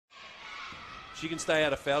she can stay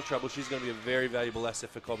out of foul trouble, she's going to be a very valuable asset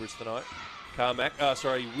for Cobras tonight.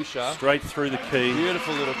 Wischer. Straight through the key.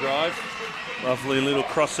 Beautiful little drive. Lovely little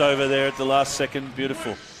crossover there at the last second.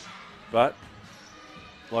 Beautiful. But,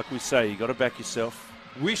 like we say, you got to back yourself.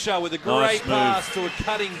 Wischer with a great pass to a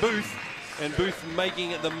cutting Booth, and Booth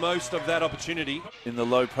making the most of that opportunity. In the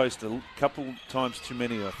low post a couple times too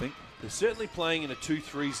many, I think. They're certainly playing in a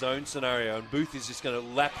 2-3 zone scenario, and Booth is just going to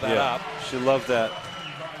lap that up. She'll love that.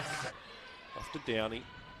 Off to Downey.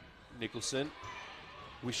 Nicholson.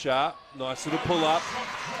 Wischer, nice little pull up.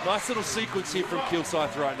 Nice little sequence here from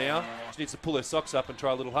Kilsyth right now. She needs to pull her socks up and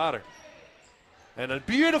try a little harder. And a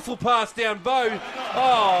beautiful pass down Bow.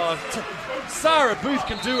 Oh, Sarah Booth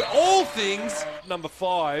can do all things. Number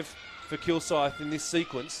 5 for Kilsyth in this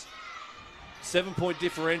sequence. 7-point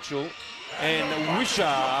differential. And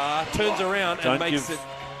Wischer turns around and makes it.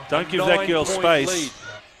 Don't give that girl space. Lead.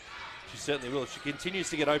 She certainly will. If she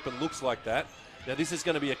continues to get open looks like that. Now this is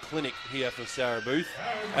going to be a clinic here for Sarah Booth,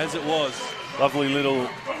 as it was. Lovely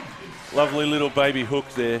little baby hook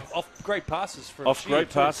there. Off great passes from. Off great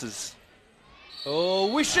passes. Oh,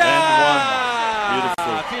 Wischer! And one.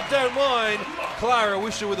 Beautiful. If you don't mind, Klara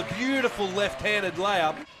Wischer with a beautiful left-handed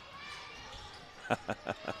layup.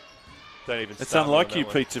 Don't even. It's unlike you,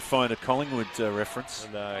 Pete, to find a Collingwood reference.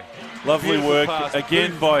 No. Lovely Beautiful work pass.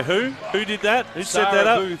 again by who? Who did that? Who set that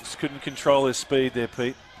up? Booth. Just couldn't control his speed there,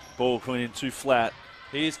 Pete. Ball went in too flat.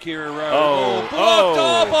 Here's Kira Rowe. Oh,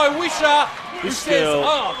 blocked by Wischer, who This says, girl.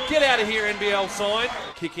 "Oh, get out of here, NBL sign."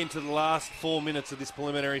 Kick into the last 4 minutes of this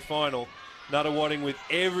preliminary final. Nunawading with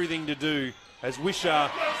everything to do as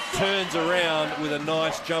Wischer turns around with a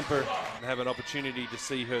nice jumper and have an opportunity to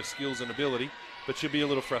see her skills and ability, but she'll be a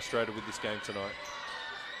little frustrated with this game tonight.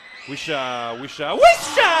 Wischer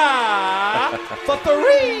for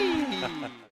 3!